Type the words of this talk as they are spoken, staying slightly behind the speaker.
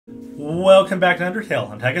Welcome back to Undertale.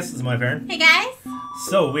 I'm Tygus, this is my parent. Hey guys!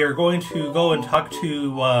 So, we are going to go and talk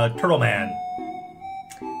to Turtle Man.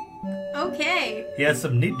 Okay. He has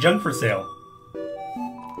some neat junk for sale.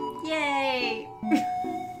 Yay!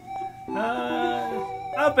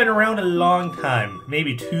 I've been around a long time.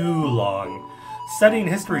 Maybe too long. Studying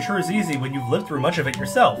history sure is easy when you've lived through much of it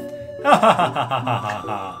yourself. Ha ha ha ha ha ha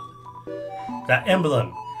ha. That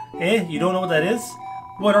emblem. Eh? You don't know what that is?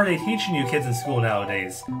 What are they teaching you kids in school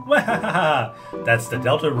nowadays? That's the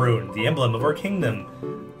Delta Rune, the emblem of our kingdom.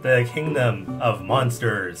 The kingdom of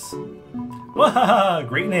monsters. Wahaha!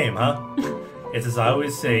 Great name, huh? It's as I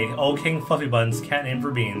always say, old King Fluffy Buns, cat name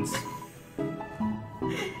for beans.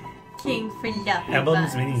 King Fluffy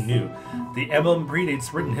Emblems Buns. meaning new. The emblem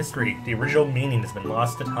predates written history. The original meaning has been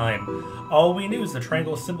lost to time. All we knew is the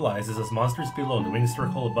triangle symbolizes as monsters below. The winged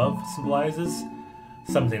circle above symbolizes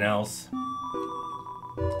something else.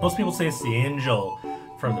 Most people say it's the angel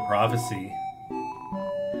from the prophecy.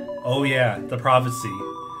 Oh yeah, the prophecy.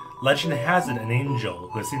 Legend has it an angel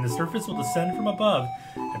who has seen the surface will descend from above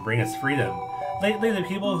and bring us freedom. Lately, the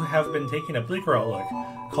people have been taking a bleaker outlook,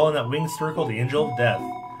 calling that winged circle the angel of death,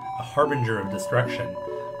 a harbinger of destruction,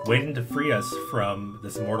 waiting to free us from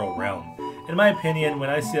this mortal realm. In my opinion, when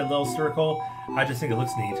I see a little circle, I just think it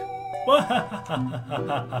looks neat.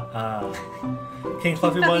 King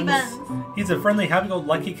Fluffy Buns. He's a friendly,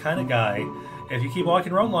 happy-go-lucky kind of guy. If you keep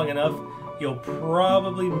walking around long enough, you'll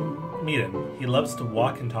probably meet him. He loves to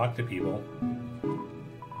walk and talk to people.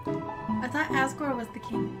 I thought Asgore was the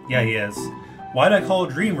king. Yeah, he is. Why did I call a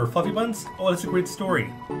dream or Fluffy Buns? Oh, that's a great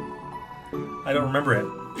story. I don't remember it.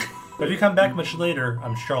 But if you come back much later,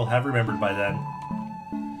 I'm sure I'll have remembered by then.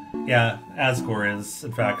 Yeah, Asgore is,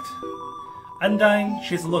 in fact. Undyne,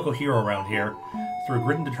 she's a local hero around here. Through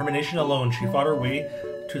grit and determination alone, she fought her way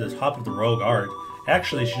to the top of the Royal Guard.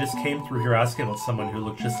 Actually, she just came through here asking about someone who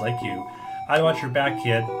looked just like you. I'd watch your back,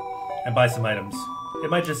 kid, and buy some items.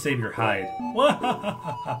 It might just save your hide.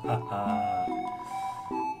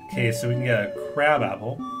 Okay, so we can get a crab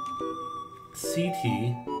apple,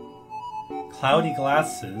 CT, cloudy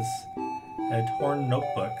glasses, and a torn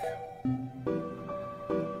notebook.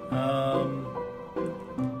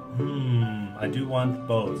 I do want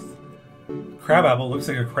both. Crab apple looks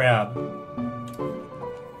like a crab.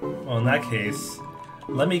 Well, in that case,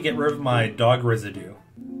 let me get rid of my dog residue.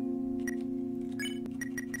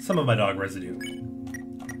 Some of my dog residue.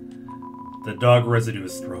 The dog residue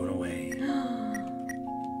is thrown away.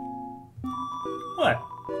 What?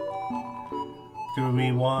 Do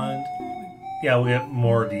we want... Yeah, we'll get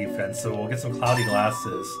more defense, so we'll get some cloudy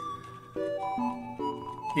glasses.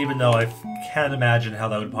 Even though I can't imagine how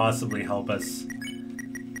that would possibly help us.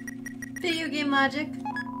 Video game logic.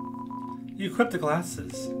 You equip the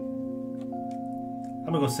glasses. I'm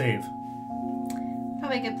gonna go save.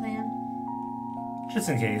 Probably a good plan. Just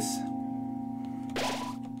in case.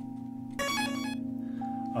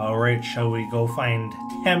 Alright, shall we go find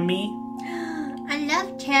TEMMIE? I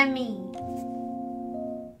love TEMMIE.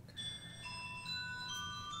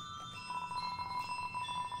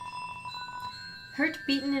 Hurt,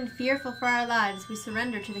 beaten, and fearful for our lives, we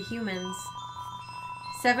surrender to the humans.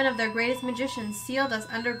 7 of their greatest magicians sealed us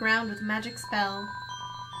underground with magic spell.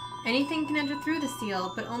 Anything can enter through the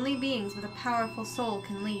seal, but only beings with a powerful soul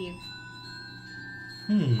can leave.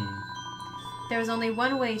 There is only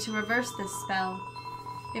one way to reverse this spell.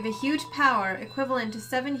 If a huge power, equivalent to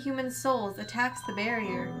 7 human souls, attacks the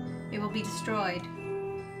barrier, it will be destroyed.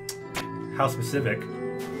 How specific?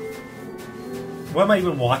 What am I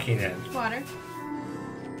even walking in? Water.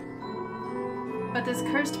 But this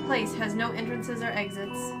cursed place has no entrances or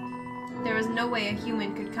exits. There is no way a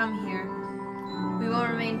human could come here. We will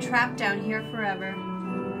remain trapped down here forever.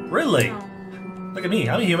 Really? Oh. Look at me,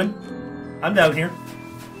 I'm a human. I'm down here.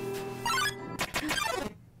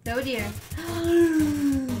 Oh dear.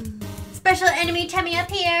 Special enemy TEMMIE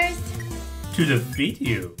appears! To defeat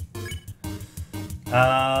you.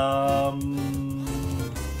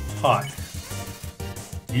 Hot.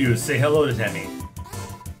 You say hello to TEMMIE.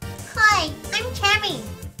 Hi, I'm TEMMIE.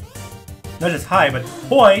 Not just hi, but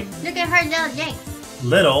boy. Look at her little legs.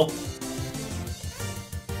 Little.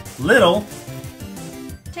 Little.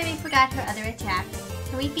 TEMMIE forgot her other attack.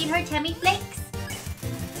 Can we feed her TEMMIE flakes?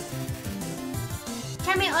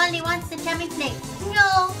 TEMMIE only wants the TEMMIE flakes.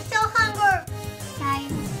 No, so hunger.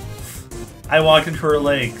 Guys. I walked into her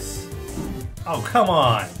legs. Oh, come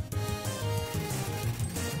on.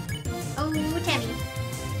 Oh, TEMMIE.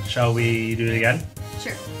 Shall we do it again?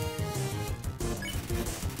 Sure.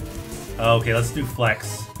 Okay, let's do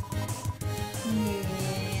flex.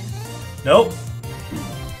 Yeah. Nope.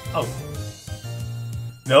 Oh.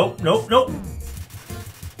 Nope, nope, nope.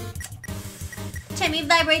 Timmy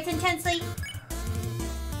vibrates intensely.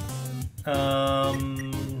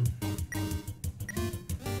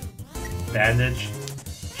 Bandage.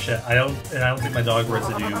 Shit, I don't think my dog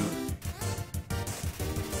residue.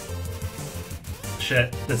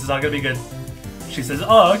 Shit, this is not gonna be good. She says,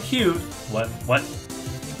 "Oh, cute." What? What?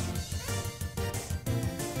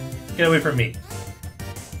 Get away from me.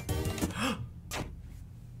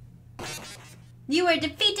 You were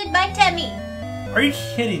defeated by TEMMIE. Are you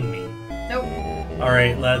kidding me? Nope.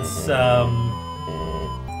 Alright, let's,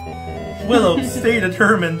 Willow, stay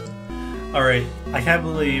determined. Alright, I can't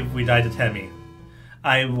believe we died to TEMMIE.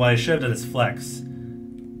 What I should have done is flex.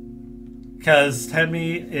 Because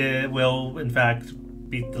TEMMIE will, in fact,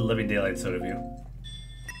 beat the living daylights out of you.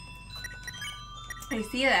 I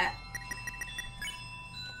see that.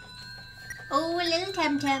 Oh, a little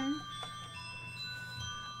Temtem.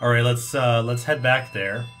 Alright, let's head back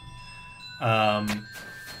there.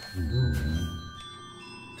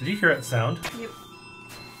 Did you hear that sound? Yep.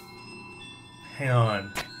 Hang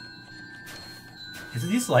on. Is it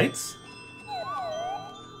these lights?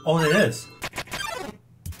 Oh, it is.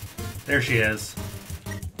 There she is.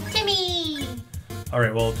 TEMMIE!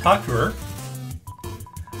 Alright, well, talk to her.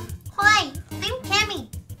 Hi, I'm TEMMIE.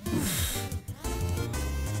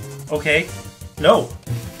 Okay. No.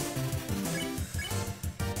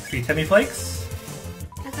 3 TEMMIE flakes?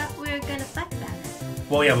 I thought we were gonna fuck that.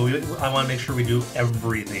 Well, yeah, but I want to make sure we do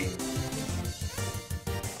everything.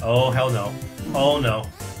 Oh, hell no. Oh, no.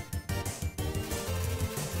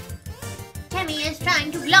 TEMMIE is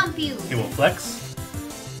trying to lump you. Okay, we'll flex.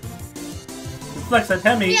 Flex at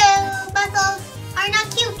TEMMIE. No, muscles are not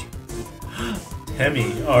cute.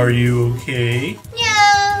 TEMMIE, are you okay?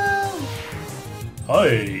 No.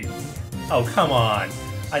 Hi. Oh, come on.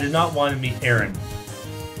 I did not want to meet Aaron.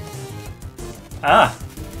 Ah.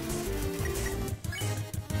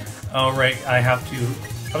 Alright, I have to...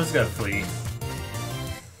 I'm just gonna flee.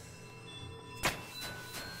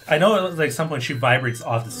 I know at like some point she vibrates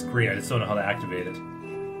off the screen, I just don't know how to activate it.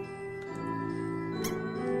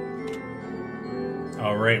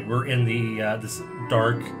 Alright, we're in the this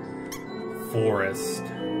dark forest.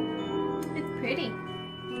 It's pretty.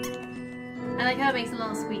 I like how it makes a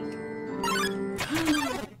little squeak.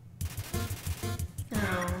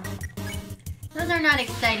 Oh. Those are not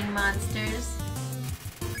exciting monsters.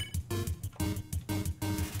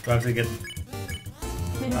 Do I have to get...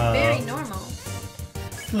 It's very normal.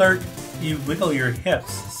 Flirt, you wiggle your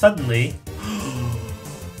hips. Suddenly...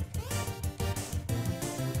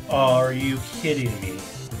 Are you kidding me?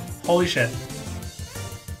 Holy shit.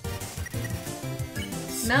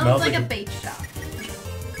 Smells like a bait shop.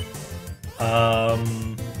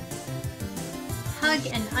 Hug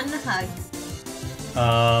and unhug.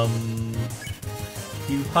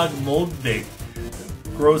 You hug Moldbig.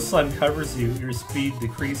 Gross slime covers you, your speed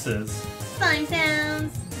decreases. Slime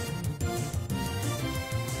sounds.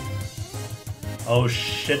 Oh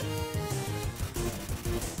shit.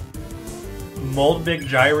 Moldbig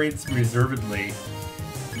gyrates reservedly.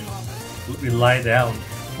 We lie down.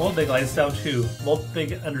 Moldbig lies down too.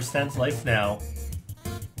 Moldbig understands life now.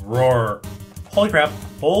 Roar. Holy crap.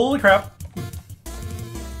 Holy crap.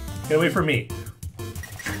 Get away from me.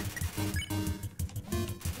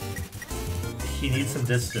 He needs some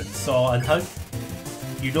distance, so I'll unhug.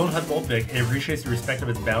 You don't hug Moldbig, it appreciates the respect of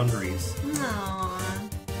its boundaries. Aww.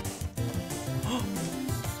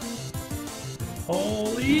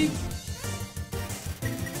 Holy!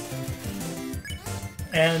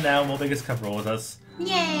 And now Moldbig is comfortable with us.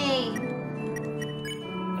 Yay!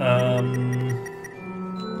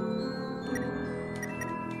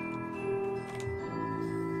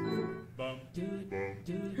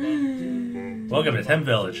 Welcome to Tem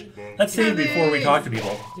Village. Let's save before we talk to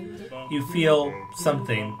people. You feel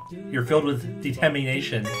something. You're filled with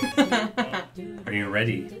determination. Are you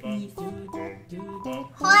ready?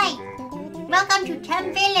 Hi! Welcome to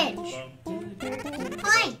Tem Village!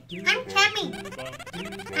 Hi! I'm TEMMIE!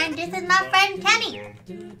 And this is my friend TEMMIE!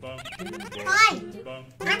 Hi!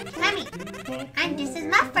 I'm TEMMIE! And this is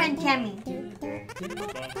my friend TEMMIE!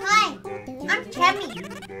 Hi! I'm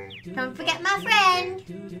TEMMIE! Don't forget my friend!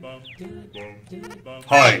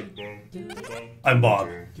 Hi, I'm Bob.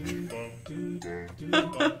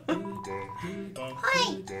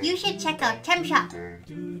 Hi! You should check out Tem Shop!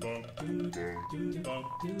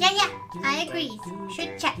 Yeah, I agree.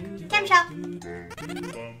 Should check. Tem Shop!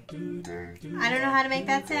 I don't know how to make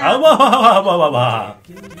that sound.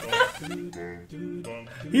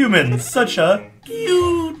 Humans, such a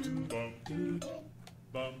cute.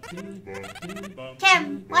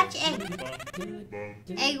 Tem, watch egg.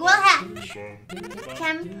 Egg will hatch.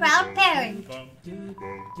 Tem, proud parent.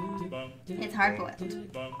 It's hard-boiled.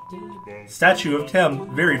 Statue of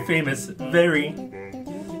Tem, very famous, very.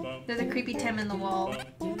 There's a creepy Tem in the wall.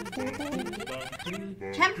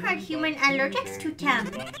 Tem heard human allergics to Tem.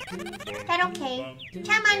 That okay.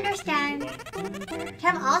 Tem understand.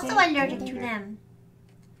 Tem also allergic to them.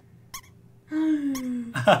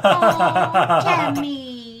 Oh,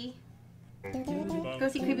 Temmie. Go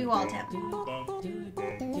see creepy wall Tem.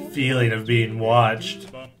 Feeling of being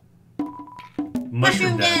watched.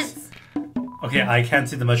 Mushroom dance. Okay, I can't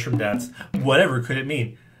see the mushroom dance. Whatever could it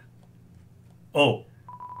mean? Oh.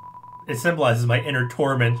 It symbolizes my inner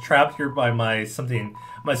torment, trapped here by my something.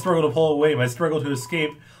 My struggle to pull away, my struggle to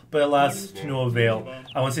escape, but alas, to no avail.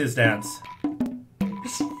 I want to see this dance.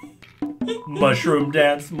 Mushroom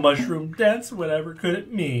dance, whatever could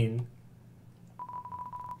it mean?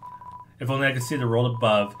 If only I could see the world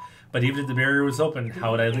above. But even if the barrier was open,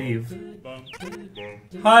 how would I leave?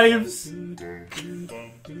 Hives!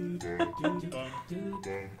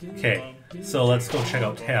 Okay, so let's go check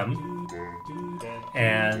out Tem.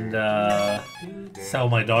 And, sell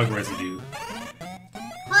my dog residue.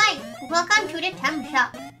 Hi, welcome to the Tem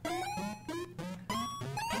shop.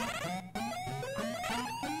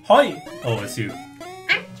 Hi! Oh, it's you.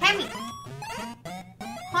 I'm Temmie.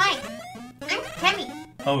 Hi, I'm Temmie.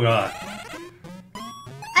 Oh god.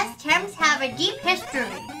 Us Tems have a deep history.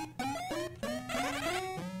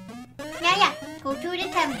 Yeah, go to the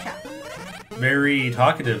Tem shop. Very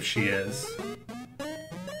talkative she is.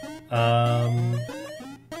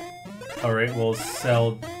 Alright, we'll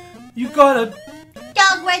sell... You gotta...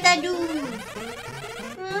 Dog residues.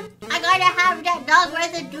 I gotta have that dog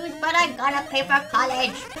residues, but I gotta pay for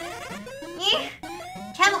college.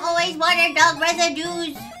 Tem always wanted dog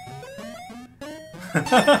residues.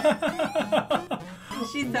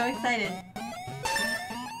 She's so excited.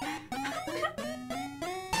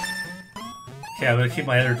 Okay, I'm gonna keep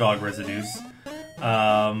my other dog residues.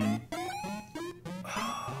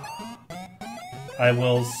 I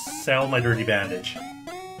will sell my dirty bandage.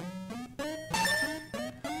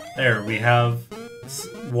 There, we have...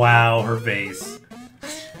 Wow, her face.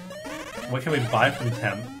 What can we buy from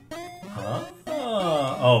Tem? Huh?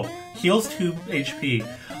 Oh, heals 2 HP.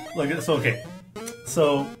 Look, so okay.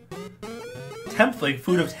 So, Temflake,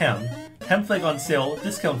 Food of Tem. Temflake on sale,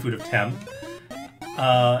 discount Food of Tem.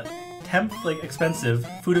 Temflake expensive,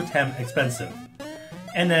 Food of Tem expensive.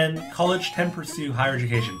 And then College Tem Pursue Higher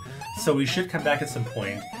Education. So we should come back at some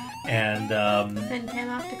point and Send Tem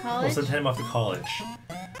off to college? we'll send Tem off to college.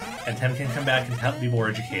 And Tem can come back and be more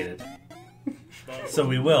educated. So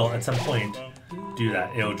we will, at some point, do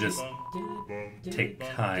that. It'll just take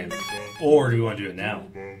time. Or do we want to do it now?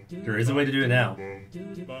 There is a way to do it now.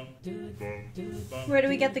 Where do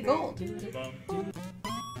we get the gold?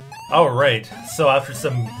 Alright, so after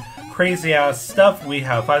some crazy ass stuff, we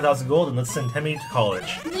have 5,000 gold and let's send Temmie to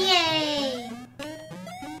college. Yay!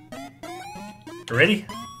 You ready?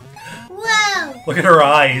 Whoa! Look at her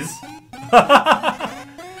eyes.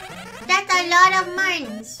 That's a lot of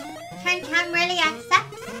mines. Can Tem really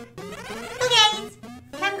accept? Okay,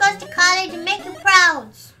 Tem goes to college and make you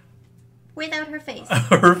proud. Without her face.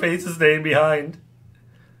 Her face is staying behind.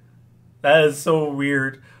 That is so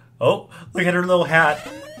weird. Oh, look at her little hat.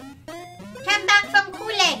 Tem back from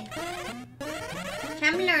Kool-Aid.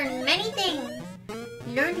 Tem learned many things.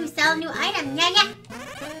 Learn to sell new items. Yeah.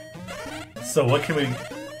 So what can we...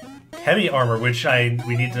 Heavy armor, which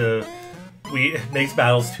we need to... It makes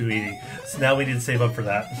battles too easy. So now we need to save up for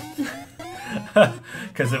that.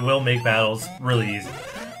 Because it will make battles really easy.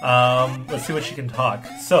 Let's see what she can talk.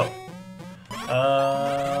 So...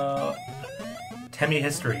 Temmie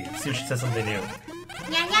history. See if she says something new.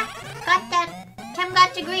 Yeah. Got that. Tem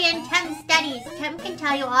got degree in Tem studies. Tem can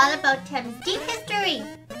tell you all about Tem's deep history.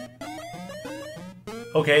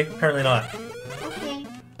 Okay, apparently not. Okay.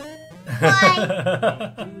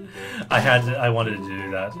 Bye. I wanted to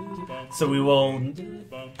do that. So we will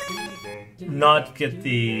not get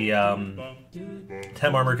the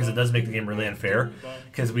Tem armor because it does make the game really unfair.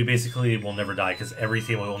 Because we basically will never die because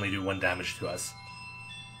everything will only do 1 damage to us.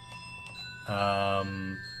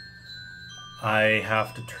 I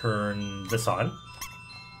have to turn this on.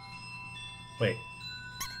 Wait.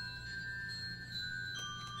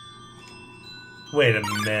 Wait a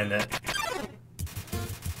minute.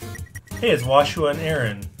 Hey, it's Washua and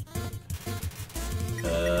Aaron.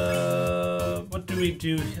 What do we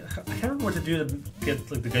do? I can't remember what to do to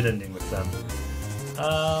get like the good ending with them.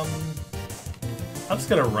 I'm just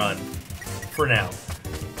gonna run for now. I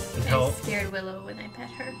scared Willow when I pet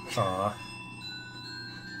her. Aw.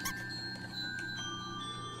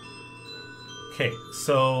 Okay,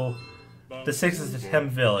 so the 6 is the Tem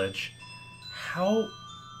village. How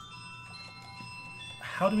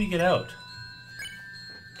do we get out?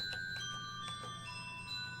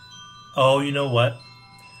 Oh, you know what?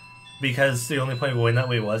 Because the only point of going that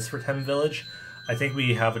way was for Tem village, I think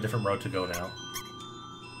we have a different route to go now.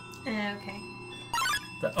 Okay.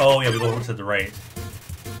 Oh yeah, we go over to the right.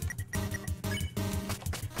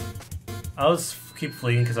 I'll just keep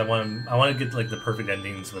fleeing because I want to get like the perfect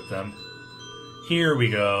endings with them. Here we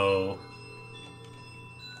go.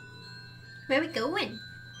 Where are we going?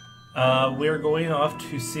 We're going off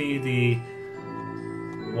to see the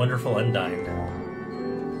wonderful Undyne.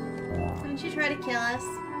 Didn't you try to kill us?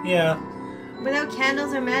 Yeah. Without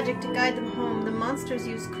candles or magic to guide them home, the monsters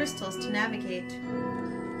use crystals to navigate.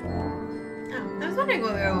 Oh, I was wondering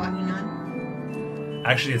what we were walking on.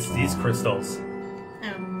 Actually, it's these crystals.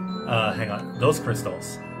 Oh. Hang on. Those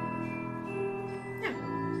crystals. Yeah.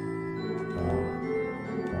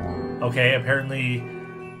 Okay, apparently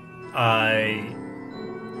I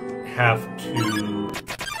have to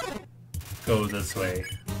go this way.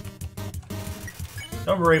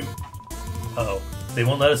 Don't worry. Uh-oh. They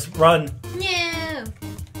won't let us run. No!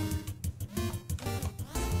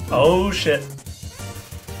 Oh, shit.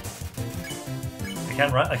 I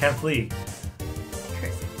can't run. I can't flee.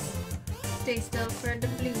 Curses. Stay still for the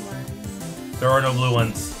blue ones. There are no blue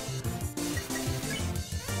ones.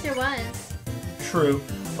 There was. True.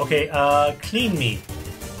 Okay, clean me.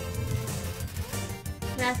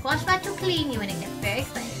 And ask Washbot to clean you when it gets very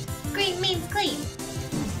excited. Green means clean.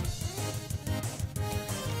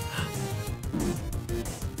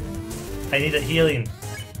 I need a healing.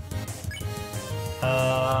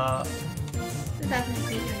 This happens to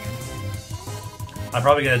be doing it. I'm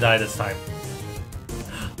probably gonna die this time.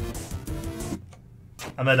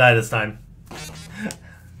 I'm gonna die this time.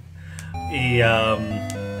 Here.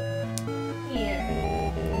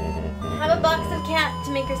 Have a box of cat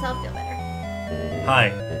to make yourself feel better. Hi.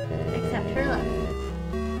 Accept her love.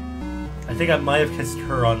 I think I might have kissed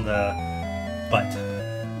her on the butt.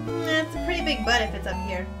 It's a pretty big butt if it's up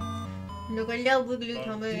here. Look at that wiggly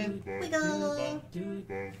tummy. Wiggle.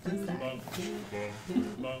 I'm sorry.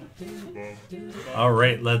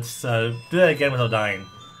 Alright, let's do that again without dying.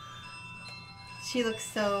 She looks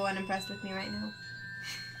so unimpressed with me right now.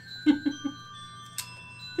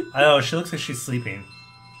 I know, she looks like she's sleeping.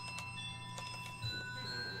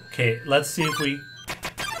 Okay, let's see if we...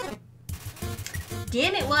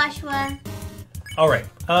 Damn it, Washua. Alright,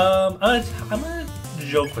 I'm gonna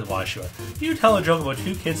joke with Washua. You tell a joke about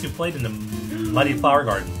 2 kids who played in the muddy flower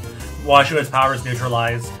garden. Washua's powers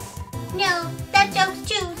neutralized. No, that joke's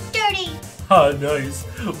too dirty. Ah, nice.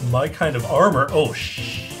 My kind of armor. Oh,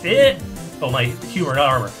 shit. Oh, my humor, not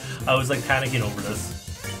armor. I was like panicking over this.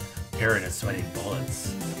 Aaron is sweating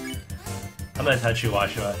bullets. I'm gonna touch you,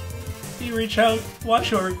 Washua. You reach out,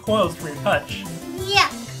 Washua recoils from your touch.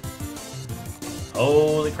 Yuck.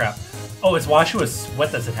 Holy crap. Oh, it's Washua's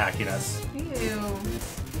sweat that's attacking us. Ew.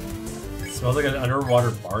 It smells like an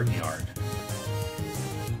underwater barnyard.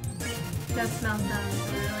 That smell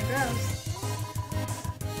sounds really gross.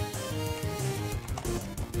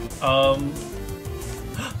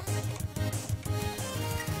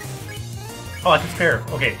 Oh, I can spare.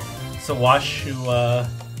 Okay, so Washua...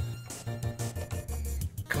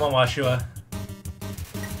 Come on, Washua.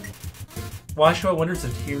 Washua wonders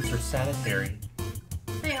if tears are sanitary.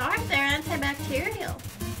 They are. They're antibacterial.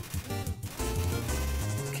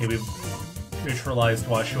 Okay, we've neutralized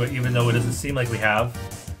Washua, even though it doesn't seem like we have.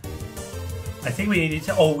 I think we need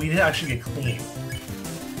to... Oh, we need to actually get clean.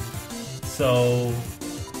 So...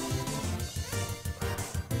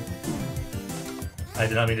 I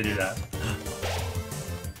did not mean to do that.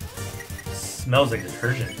 Smells like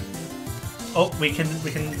detergent. Oh, we can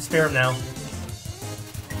spare him now.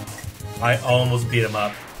 I almost beat him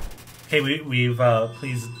up. Okay, we've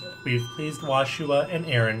pleased Washua and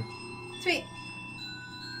Aaron. Sweet.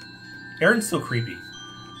 Aaron's so creepy.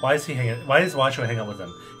 Why is Washua hang out with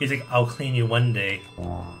him? He's like, I'll clean you one day.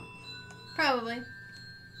 Probably.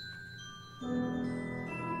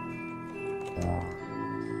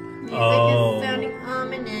 Music is sounding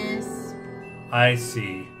ominous. I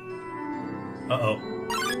see. Uh-oh.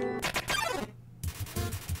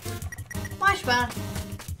 Washba.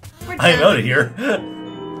 We're I'm done. out of here.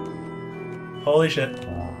 Holy shit.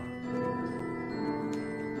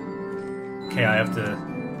 Okay, I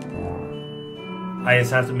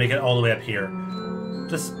just have to make it all the way up here.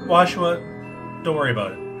 Just, Washua, don't worry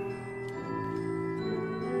about it.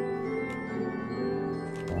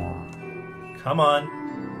 Come on.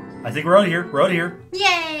 I think we're out of here. We're out of here.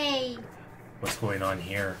 Yay. What's going on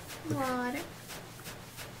here? Water.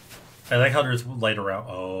 I like how there's light around.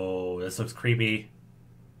 Oh, this looks creepy.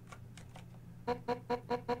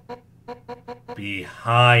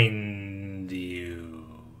 Behind you.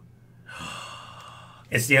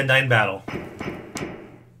 It's the Undyne battle.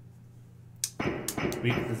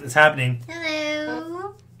 It's happening.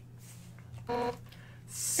 Hello.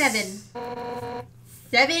 7.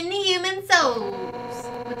 7 human souls.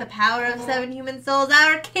 With the power of 7 human souls,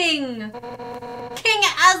 our king, King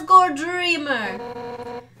Asgore Dreamer,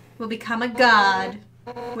 will become a god.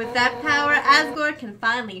 With that power, Asgore can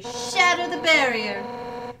finally shatter the barrier.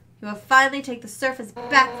 He will finally take the surface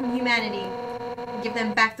back from humanity and give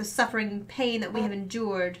them back the suffering and pain that we have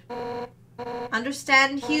endured.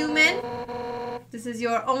 Understand, human? This is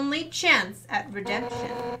your only chance at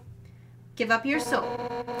redemption. Give up your soul,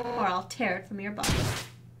 or I'll tear it from your body.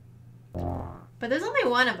 But there's only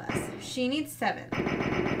one of us. She needs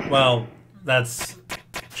 7. Well,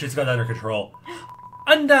 she's got that under control.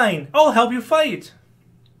 Undyne, I'll help you fight.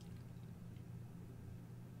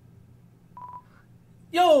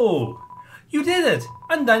 Yo, you did it.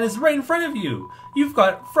 Undyne is right in front of you. You've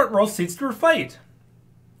got front row seats to her fight.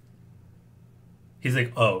 He's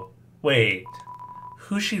like, oh, wait.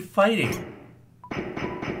 Who's she fighting?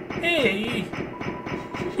 Hey,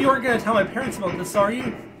 you aren't going to tell my parents about this, are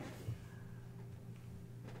you?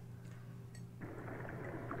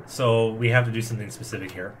 So we have to do something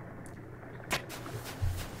specific here.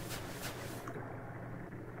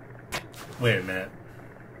 Wait a minute.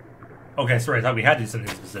 Okay, sorry, I thought we had to do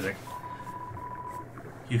something specific.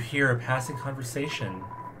 You hear a passing conversation.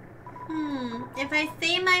 If I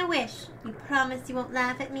say my wish, you promise you won't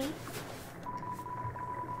laugh at me?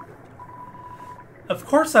 Of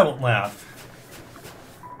course I won't laugh.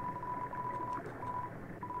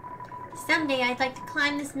 Someday I'd like to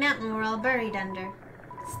climb this mountain we're all buried under.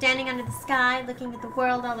 Standing under the sky, looking at the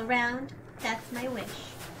world all around. That's my wish.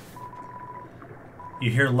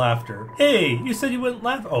 You hear laughter. Hey, you said you wouldn't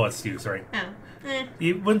laugh. Oh, it's you, sorry. Oh.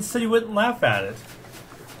 You said you wouldn't laugh at it.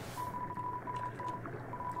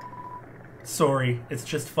 Sorry, it's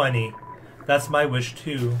just funny. That's my wish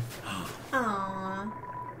too. Aww.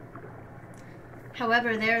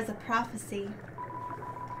 However, there is a prophecy.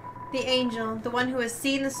 The angel, the one who has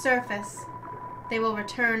seen the surface, they will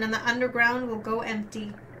return and the underground will go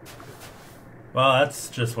empty. Well, that's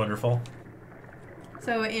just wonderful.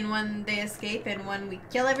 So in one they escape, in one we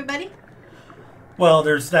kill everybody? Well,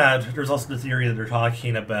 there's that. There's also the theory that they're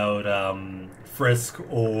talking about Frisk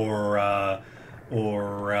or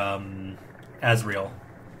Azrael.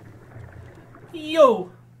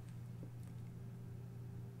 Yo!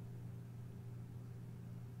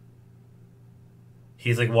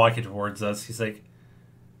 He's like walking towards us. He's like,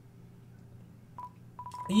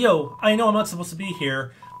 yo, I know I'm not supposed to be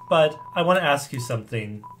here, but I want to ask you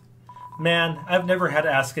something. Man, I've never had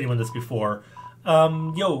to ask anyone this before.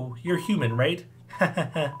 Yo, you're human, right?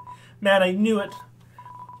 Man, I knew it.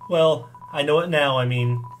 Well, I know it now. I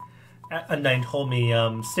mean, Undyne told me,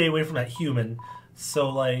 stay away from that human. So,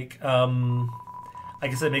 like, I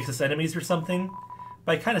guess that makes us enemies or something?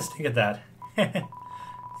 But I kind of stink at that.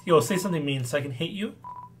 Yo, say something mean so I can hate you?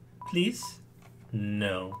 Please?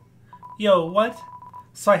 No. Yo, what?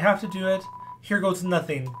 So I have to do it? Here goes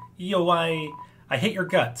nothing. Yo, I hate your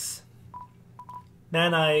guts.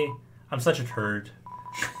 Man, I'm such a turd.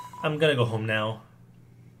 I'm gonna go home now.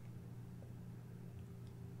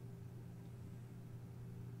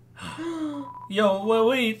 Yo,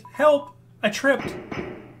 wait, help! I tripped.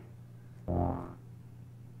 I'll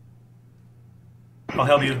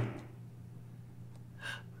help you.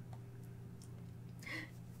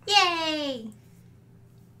 Yay!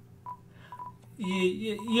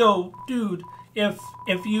 Yo, dude,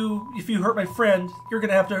 if you hurt my friend, you're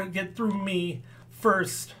gonna have to get through me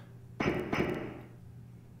first.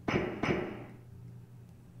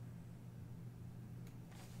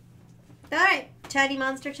 Alright, tiny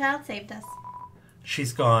monster child saved us.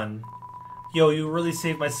 She's gone. Yo, you really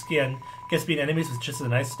saved my skin. Guess being enemies was just a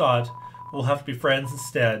nice thought. We'll have to be friends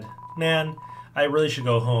instead. Man, I really should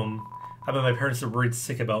go home. I bet my parents are worried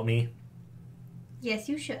sick about me. Yes,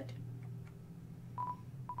 you should.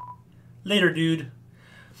 Later, dude.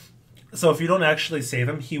 So if you don't actually save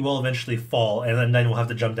him, he will eventually fall, and then we'll have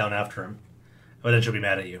to jump down after him. But then she'll be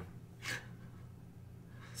mad at you.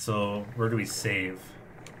 So, where do we save?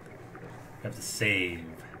 We have to save.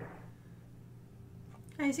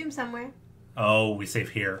 I assume somewhere. Oh, we save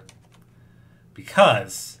here.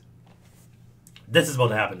 Because this is about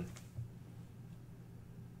to happen.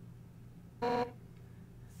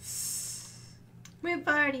 We've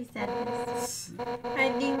already said this.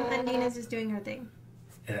 Undine is just doing her thing.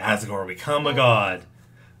 And Asgore will become a god.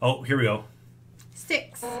 Oh, here we go.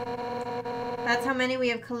 6. That's how many we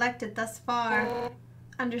have collected thus far.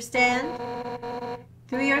 Understand?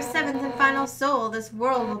 Through your 7th and final soul, this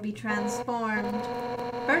world will be transformed.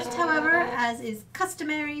 First, however, as is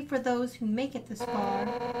customary for those who make it this far,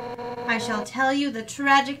 I shall tell you the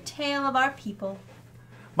tragic tale of our people.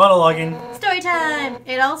 Monologuing. Story time!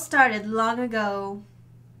 It all started long ago.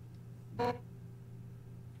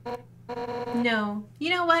 No. You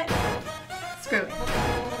know what? Screw it.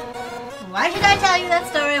 Why should I tell you that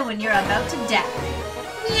story when you're about to die?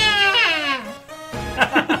 Yeah!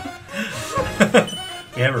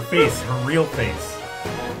 We have her face, her real face.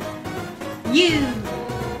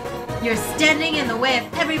 You're standing in the way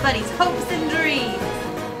of everybody's hopes and dreams.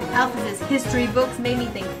 Alphys' history books made me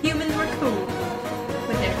think humans were cool,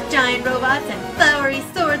 with their giant robots and flowery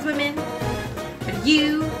swordswomen. But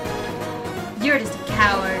you're just a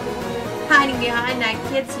coward, hiding behind that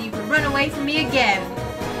kid so you can run away from me again.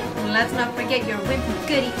 And let's not forget your wimpy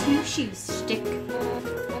goody two-shoes shtick.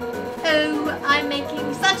 Oh, I'm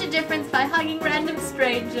making such a difference by hugging random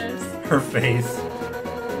strangers. Her face.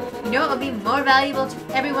 You know what would be more valuable to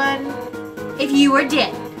everyone? If you were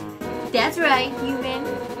dead. That's right, human.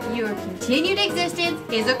 Your continued existence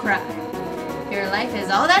is a crime. Your life is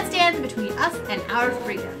all that stands between us and our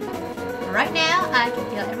freedom. Right now, I can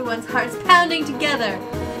feel everyone's hearts pounding together.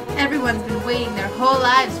 Everyone's been waiting their whole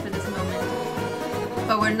lives for this moment.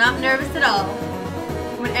 But we're not nervous at all.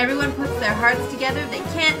 When everyone puts their hearts together, they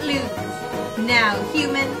can't lose. Now,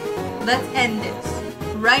 human, let's end this.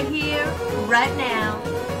 Right here, right now.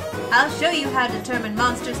 I'll show you how determined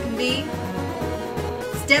monsters can be.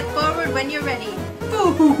 Step forward when you're ready.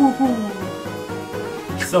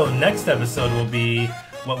 So next episode will be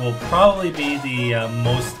what will probably be the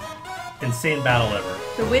most insane battle ever.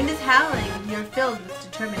 The wind is howling. You're filled with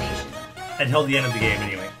determination. Until the end of the game,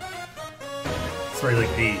 anyway. It's really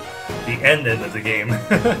like the end of the game.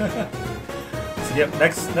 So yep,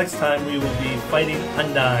 next time we will be fighting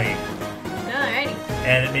Undyne. Alrighty.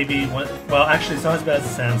 And it may be one. Well, actually, it's not as bad as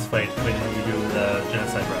the Sans fight when you do the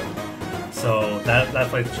genocide route. So that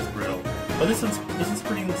fight's just brutal. But this one's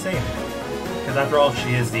pretty insane. Because after all,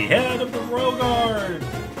 she is the head of the Royal Guard.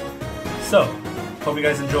 So, hope you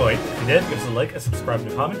guys enjoyed. If you did, give us a like, a subscribe,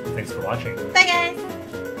 and a comment. Thanks for watching. Bye, guys.